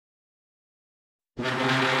What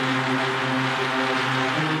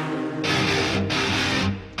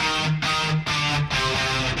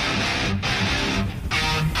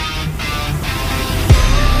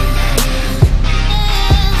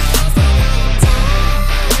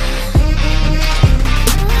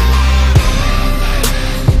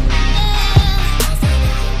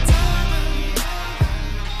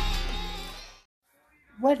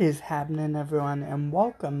is happening, everyone, and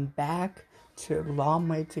welcome back to Long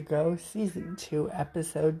Way to Go, Season 2,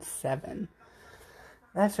 Episode 7.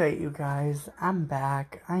 That's right, you guys, I'm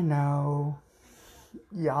back. I know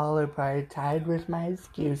y'all are probably tired with my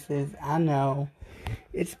excuses. I know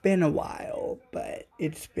it's been a while, but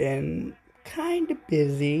it's been kind of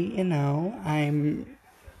busy, I'm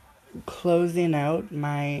closing out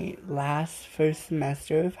my first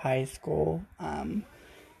semester of high school.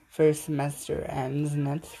 First semester ends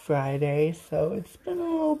next Friday, so it's been a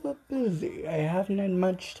little bit busy. I haven't had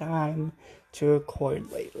much time to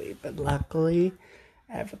record lately, but luckily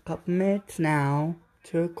I have a couple minutes now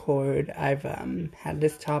to record. I've had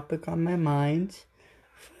this topic on my mind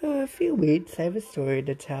for a few weeks. I have a story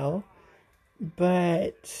to tell,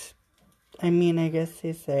 but I guess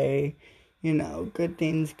they say, good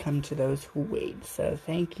things come to those who wait, so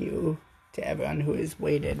thank you to everyone who has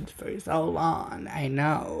waited for so long. I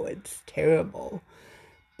know, it's terrible.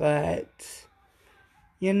 But,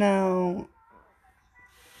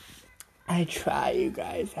 I try, you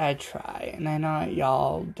guys. I try. And I know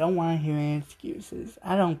y'all don't want to hear any excuses.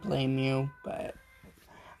 I don't blame you, but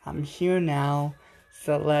I'm here now.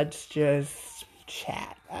 So let's just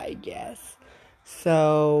chat, I guess.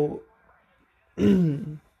 So,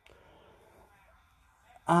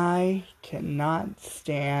 I cannot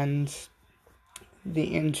stand the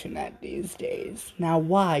internet these days. Now,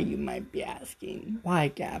 why, you might be asking? Why,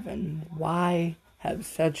 Gavin? Why have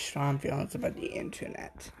such strong feelings about the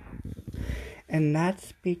internet? And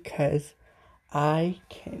that's because I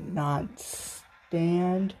cannot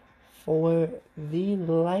stand for the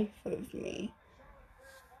life of me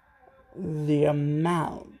the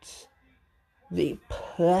amount, the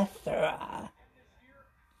plethora,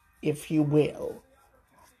 if you will,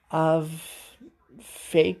 of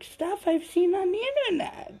fake stuff I've seen on the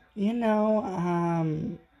internet.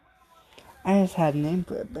 I just had a name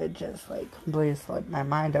for it, but it just, completely slipped my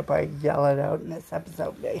mind up. I yell it out in this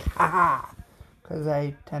episode, haha, because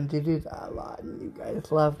I tend to do that a lot, and you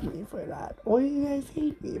guys love me for that, or you guys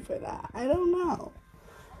hate me for that, I don't know.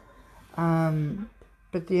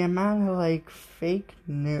 But the amount of, fake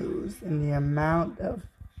news, and the amount of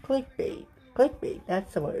clickbait,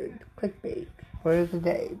 that's the word, clickbait, word of the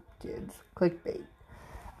day, kids, clickbait.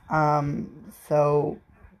 So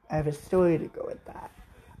I have a story to go with that.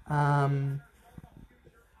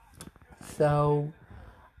 So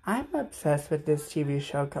I'm obsessed with this TV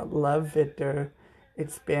show called Love, Victor.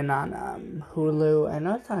 It's been on Hulu. I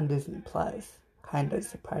know it's on Disney Plus, kind of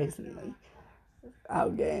surprisingly.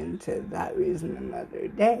 I'll get into that reason another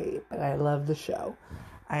day, but I love the show.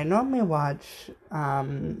 I normally watch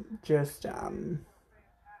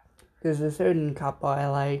there's a certain couple I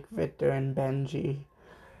like, Victor and Benji.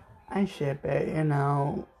 I ship it,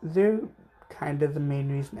 they're kind of the main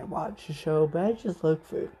reason I watch the show, but I just look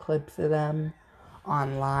for clips of them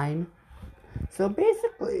online. So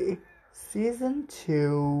basically, season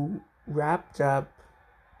 2 wrapped up.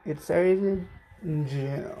 It started in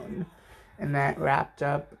June, and that wrapped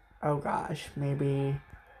up, maybe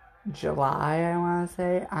July, I want to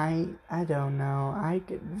say. I don't know. I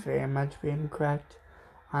could very much be incorrect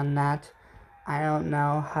on that. I don't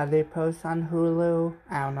know how they post on Hulu.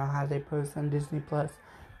 I don't know how they post on Disney Plus.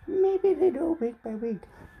 Maybe they do it week by week.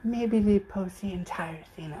 Maybe they post the entire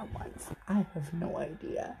thing at once. I have no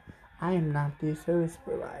idea. I am not these service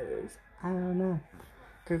providers. I don't know.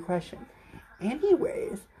 Good question.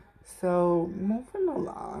 Anyways, so moving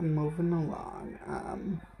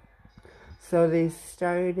along. So they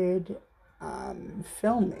started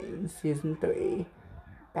filming season 3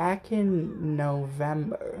 back in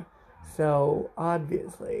November. So,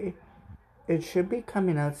 obviously, it should be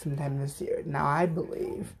coming out sometime this year. Now, I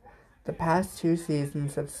believe the past 2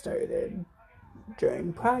 seasons have started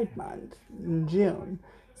during Pride Month in June.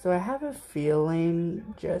 So, I have a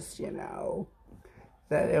feeling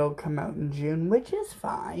that it'll come out in June, which is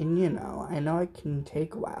fine, I know it can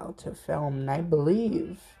take a while to film, and I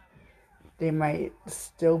believe they might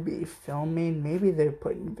still be filming. Maybe they're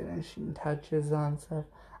putting finishing touches on stuff.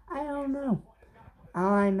 I don't know.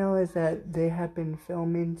 All I know is that they have been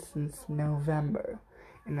filming since November,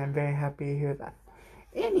 and I'm very happy to hear that.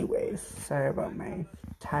 Anyways, sorry about my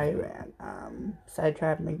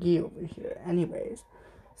sidetrack McGee over here. Anyways,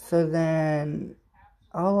 so then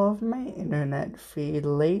all of my internet feed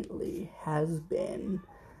lately has been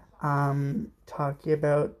talking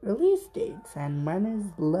about release dates and when is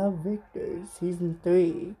Love Victor Season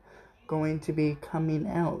 3 going to be coming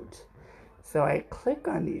out. So I click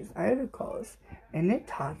on these articles and it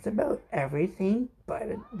talks about everything but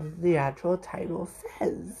the actual title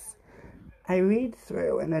says. I read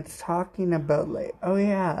through and it's talking about like, oh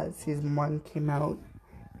yeah, Season 1 came out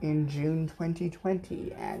in June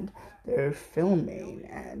 2020 and they're filming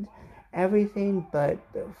and everything but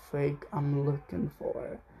the frig I'm looking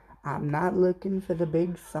for. I'm not looking for the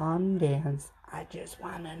big song dance. I just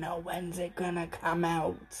want to know when's it gonna come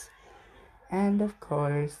out. And of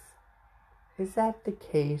course, is that the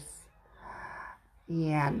case?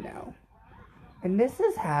 Yeah, no. And this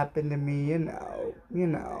has happened to me,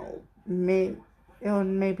 it'll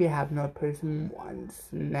maybe happen to a person once,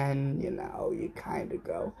 and then, you kind of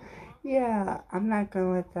go, yeah, I'm not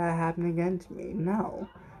gonna let that happen again to me, no.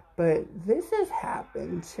 But this has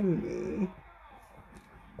happened to me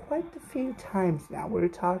quite a few times now. We're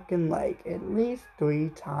talking like at least 3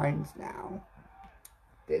 times now.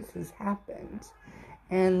 This has happened.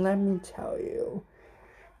 And let me tell you,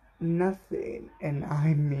 nothing, and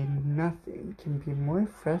I mean nothing, can be more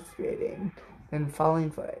frustrating than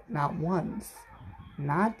falling for it. Not once,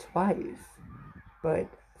 not twice, but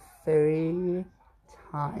 3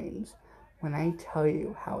 times. When I tell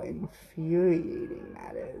you how infuriating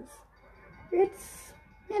that is, it's,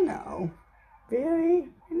 very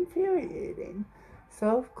infuriating.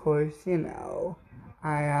 So of course,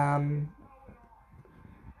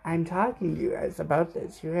 I'm talking to you guys about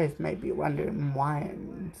this. You guys might be wondering why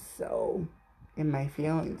I'm so in my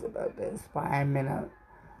feelings about this, why I'm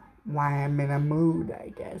in a mood,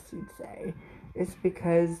 I guess you'd say. It's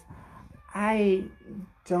because I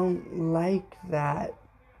don't like that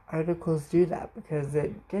articles do that, because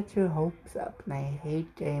it gets your hopes up, and I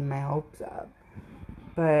hate getting my hopes up.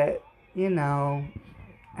 But,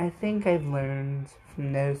 I think I've learned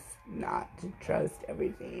from this not to trust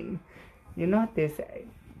everything. You know what they say?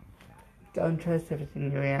 Don't trust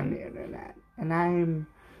everything you read on the internet. And I'm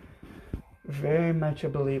very much a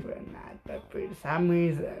believer in that. But for some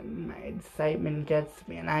reason, my excitement gets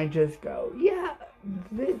me and I just go, yeah,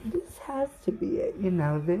 this has to be it.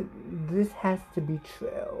 This has to be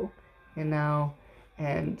true. And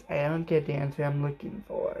I don't get the answer I'm looking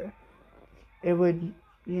for. It would,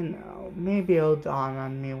 maybe it'll dawn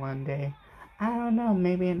on me one day. I don't know,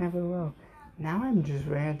 maybe it never will. Now I'm just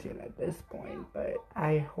ranting at this point, but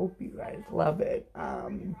I hope you guys love it.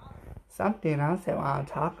 Something else I want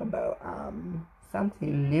to talk about,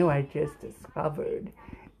 something new I just discovered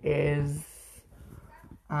is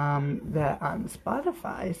that on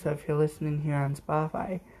Spotify, so if you're listening here on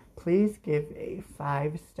Spotify, please give a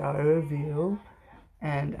 5-star review,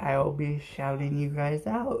 and I will be shouting you guys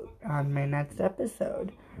out on my next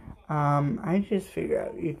episode. I just figured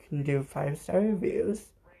out you can do 5-star reviews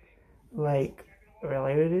like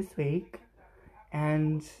earlier this week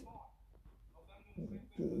and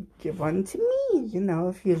give one to me.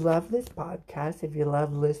 If you love this podcast, if you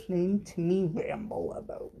love listening to me ramble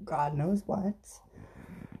about God knows what,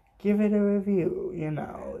 give it a review.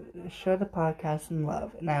 Show the podcast some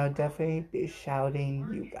love, and I will definitely be shouting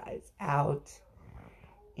you guys out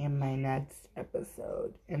in my next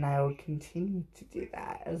episode, and I will continue to do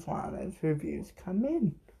that as long as reviews come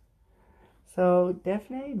in. So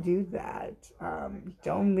definitely do that.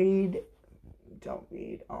 Don't read,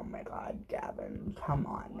 oh my god, Gavin, come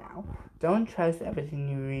on now. Don't trust everything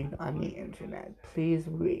you read on the internet. Please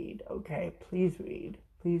read, okay? Please read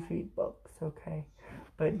books, okay?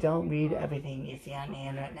 But don't read everything you see on the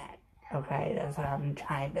internet, okay? That's what I'm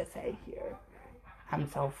trying to say here. I'm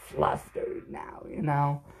so flustered now,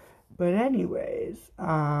 But anyways,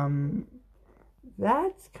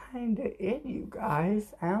 that's kind of it, you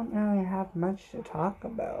guys. I don't really have much to talk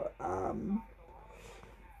about. I'm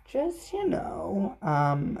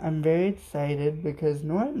very excited because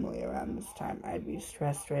normally around this time I'd be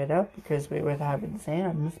stressed right out because we would have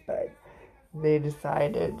exams, but they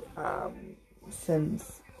decided,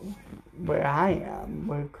 since where I am,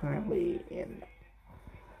 we're currently in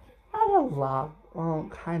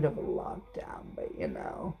kind of a lockdown, but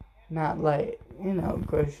not like,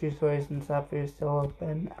 grocery stores and stuff are still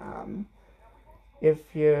open.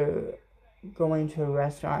 If you're going to a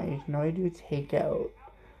restaurant, you can only do takeout,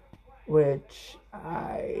 which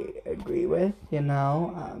I agree with,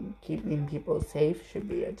 keeping people safe should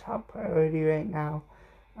be a top priority right now.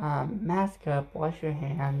 Mask up, wash your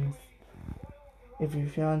hands. If you're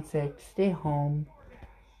feeling sick, stay home.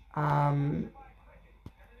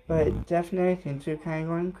 But definitely things are kind of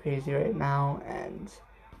going crazy right now, and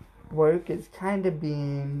work is kind of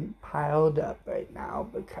being piled up right now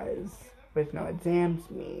because with no exams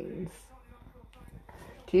means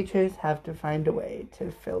teachers have to find a way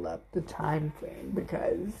to fill up the time frame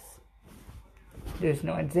because there's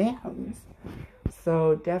no exams.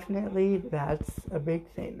 So definitely that's a big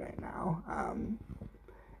thing right now.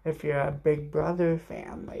 If you're a Big Brother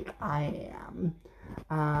fan like I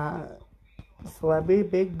am, Celebrity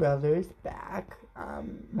Big Brother is back.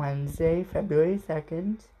 Wednesday, February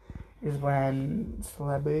 2nd is when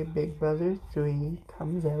Celebrity Big Brother 3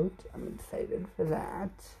 comes out. I'm excited for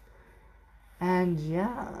that. And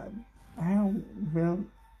yeah,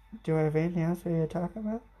 do I have anything else for you to talk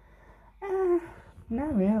about?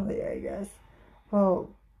 Not really, I guess. Well,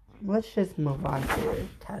 let's just move on to your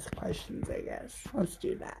task questions, I guess. Let's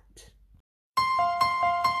do that.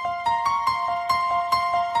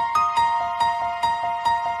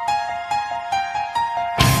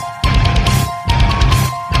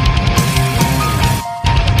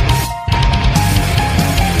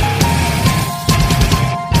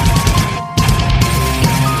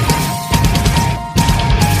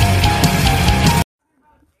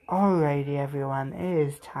 Alrighty, everyone, it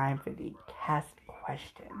is time for the cast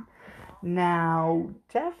question. Now,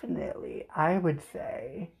 definitely, I would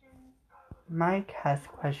say my cast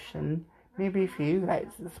question may be for you guys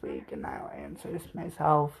this week, and I'll answer this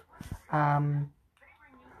myself.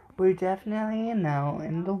 We're definitely, in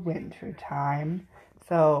the winter time.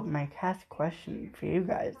 So, my cast question for you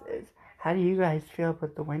guys is, how do you guys feel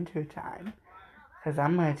about the winter time? Because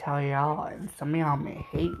I'm going to tell y'all, and some of y'all may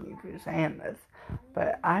hate me for saying this,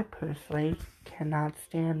 but I personally cannot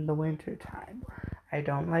stand the winter time. I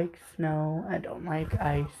don't like snow, I don't like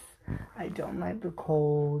ice, I don't like the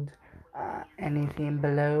cold, anything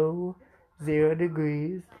below 0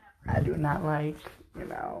 degrees, I do not like,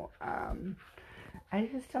 I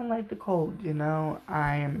just don't like the cold,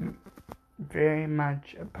 I'm very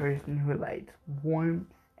much a person who likes warmth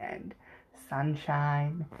and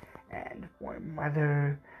sunshine and warm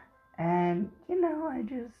weather, and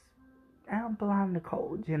I don't belong in the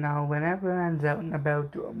cold. Whenever I'm out and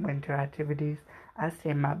about doing winter activities, I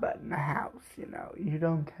stay my butt in the house. You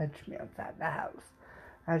don't catch me outside the house.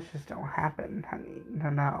 That just don't happen, honey.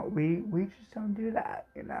 No, we just don't do that.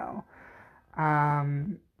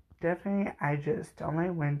 Definitely, I just don't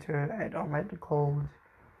like winter. I don't like the cold.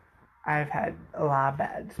 I've had a lot of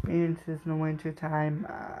bad experiences in the winter time,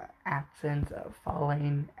 accidents of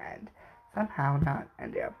falling and somehow not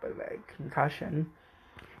ending up with a concussion.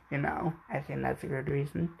 I think that's a good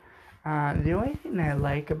reason. The only thing I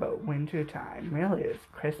like about winter time really is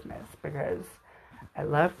Christmas, because I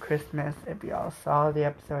love Christmas. If y'all saw the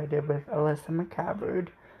episode I did with Alyssa McCavard,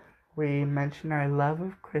 we mentioned our love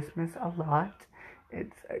of Christmas a lot.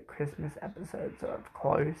 It's a Christmas episode, so of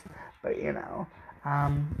course, but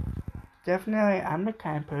definitely, I'm the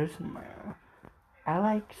kind of person where I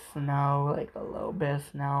like snow, like a little bit of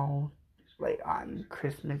snow, like on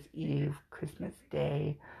Christmas Eve, Christmas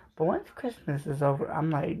Day. But once Christmas is over,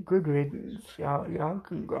 I'm like, good riddance. Y'all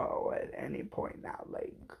can go at any point now.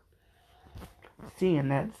 Like, see you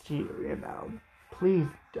next year, Please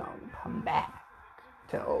don't come back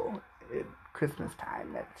till Christmas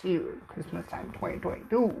time next year, Christmas time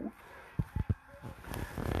 2022.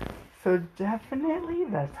 So definitely,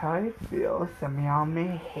 that's how I feel. Some of y'all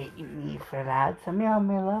may hate me for that. Some of y'all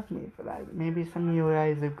may love me for that. Maybe some of you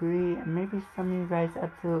guys agree, and maybe some of you guys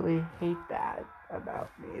absolutely hate that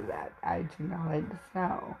about me, that I do not like the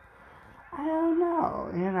snow. I don't know.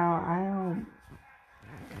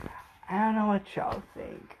 I don't know what y'all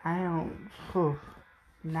think. Now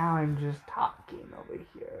I'm just talking over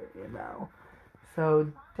here,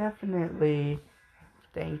 So definitely,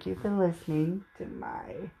 thank you for listening to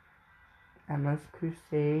my endless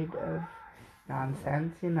crusade of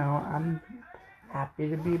nonsense. I'm happy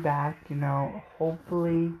to be back.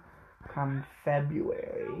 Hopefully come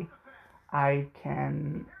February I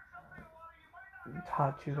can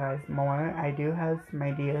talk to you guys more. I do have some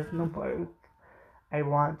ideas in the work. I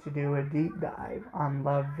want to do a deep dive on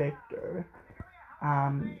Love Victor.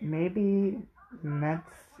 Maybe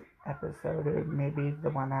next episode, or maybe the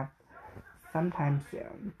one after, sometime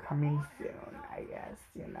soon, coming soon, I guess,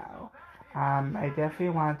 I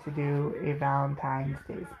definitely want to do a Valentine's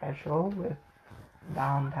Day special with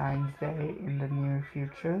Valentine's Day in the near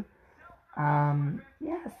future.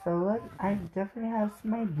 So I definitely have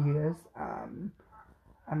some ideas. I'm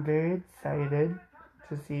very excited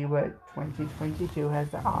to see what 2022 has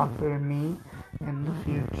to offer me in the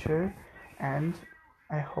future, and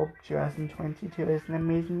I hope 2022 is an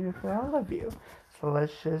amazing year for all of you. So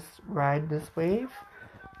let's just ride this wave,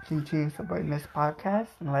 continue supporting this podcast,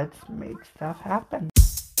 and let's make stuff happen.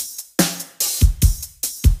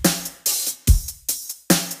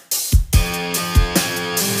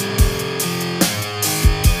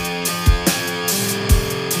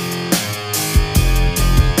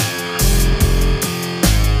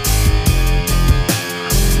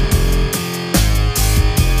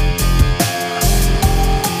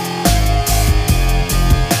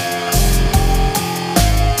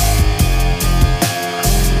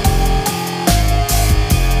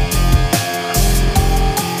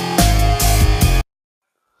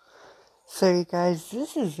 So, you guys,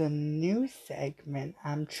 this is a new segment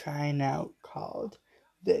I'm trying out called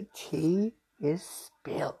The Tea is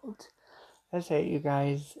Spilled. That's right, you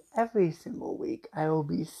guys. Every single week, I will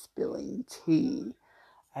be spilling tea,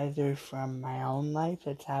 either from my own life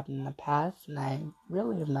that's happened in the past, and I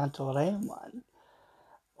really have not told anyone,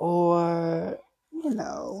 or,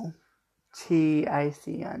 tea I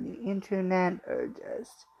see on the internet, or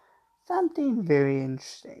just something very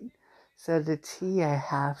interesting. So the tea I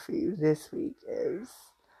have for you this week is,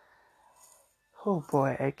 oh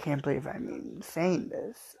boy, I can't believe I'm even saying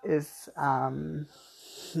this, is, I'm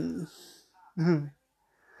kind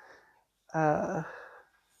of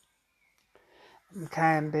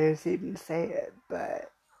embarrassed to even say it,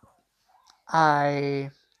 but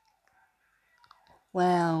I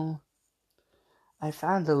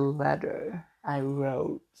found a letter I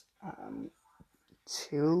wrote,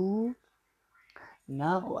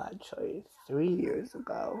 actually 3 years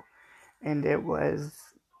ago, and I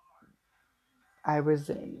was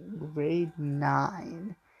in grade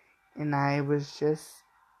 9, and I was just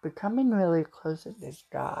becoming really close with this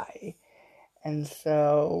guy, and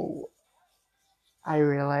so I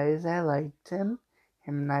realized I liked him.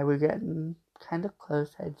 Him and I were getting kind of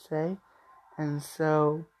close, I'd say. And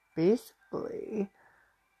so, basically,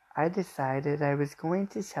 I decided I was going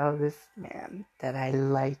to tell this man that I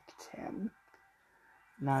liked him.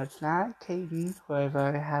 Now, it's not Caden, who I've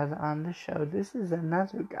already had on the show. This is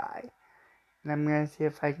another guy. And I'm going to see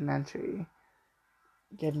if I can actually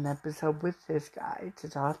get an episode with this guy to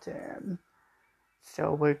talk to him.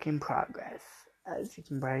 Still work in progress, as you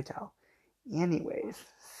can probably tell. Anyways,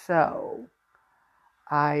 so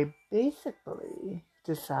I basically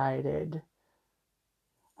decided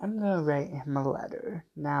I'm gonna write him a letter.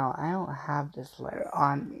 Now, I don't have this letter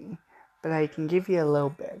on me, but I can give you a little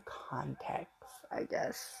bit of context, I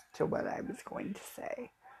guess, to what I was going to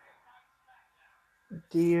say.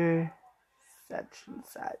 Dear such and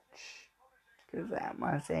such, because I don't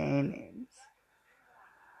want to say any names.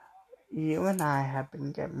 You and I have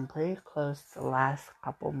been getting pretty close the last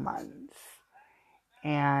couple months,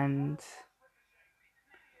 and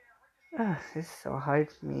it's so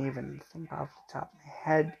hard for me even to think off the top of my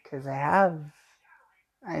head, because I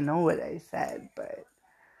know what I said, but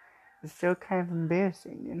it's still kind of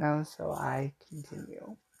embarrassing, so I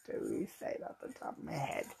continue to recite off the top of my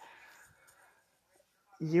head.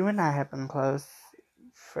 You and I have been close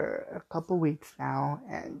for a couple weeks now,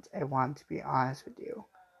 and I want to be honest with you.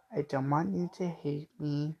 I don't want you to hate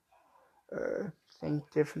me or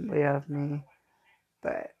think differently of me,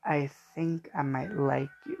 but I think I might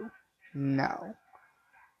like you. No.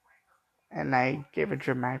 And I gave a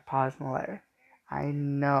dramatic pause in the letter. I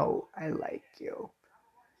know I like you.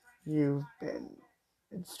 You've been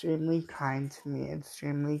extremely kind to me,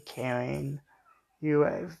 extremely caring. You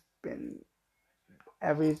have been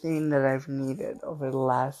everything that I've needed over the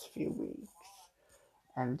last few weeks.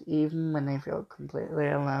 And even when I feel completely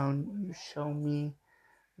alone, you show me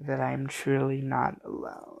that I'm truly not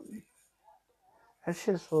alone. That's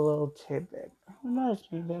just a little tidbit. Who knows,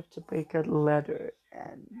 maybe I have to break a letter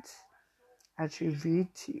and actually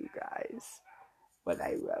read to you guys what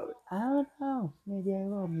I wrote. I don't know. Maybe I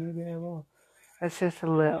will. That's just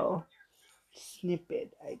a little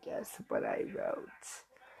snippet, I guess, of what I wrote.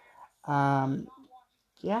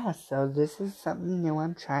 Yeah, so this is something new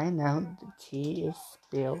I'm trying out. The tea is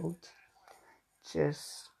spilled.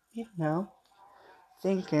 Just,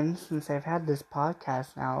 thinking since I've had this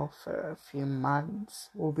podcast now for a few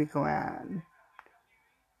months, we'll be going on,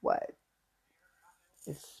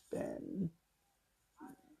 it's been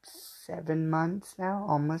 7 months now,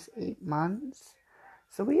 almost 8 months.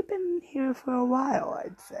 So we've been here for a while,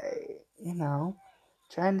 I'd say,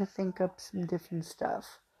 trying to think up some different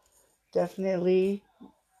stuff. Definitely,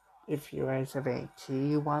 if you guys have any tea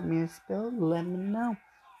you want me to spill, let me know.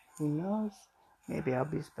 Who knows? Maybe I'll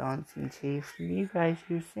be spilling some tea from you guys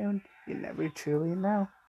here soon. You never truly know.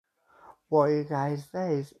 Well, you guys,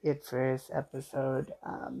 that is it for this episode.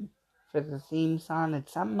 For the theme song,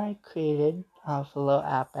 it's something I created off a little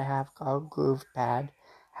app I have called GroovePad.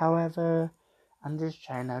 However, I'm just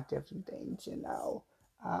trying out different things, It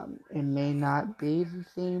may not be the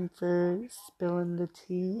theme for spilling the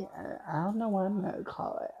tea. I don't know what I'm gonna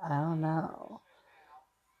call it. I don't know.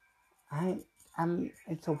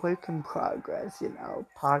 It's a work in progress,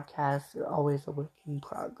 Podcasts are always a work in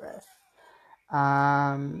progress.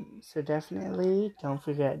 So definitely don't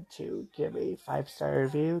forget to give a 5-star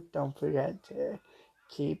review. Don't forget to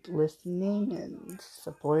keep listening and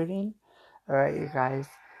supporting. Alright, you guys,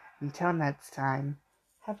 until next time,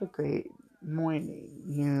 have a great morning,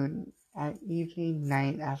 noon, evening,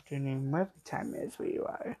 night, afternoon, whatever time it is where you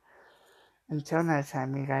are. Until next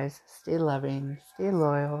time, you guys, stay loving, stay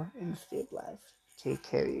loyal, and stay blessed. Take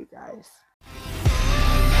care, you guys.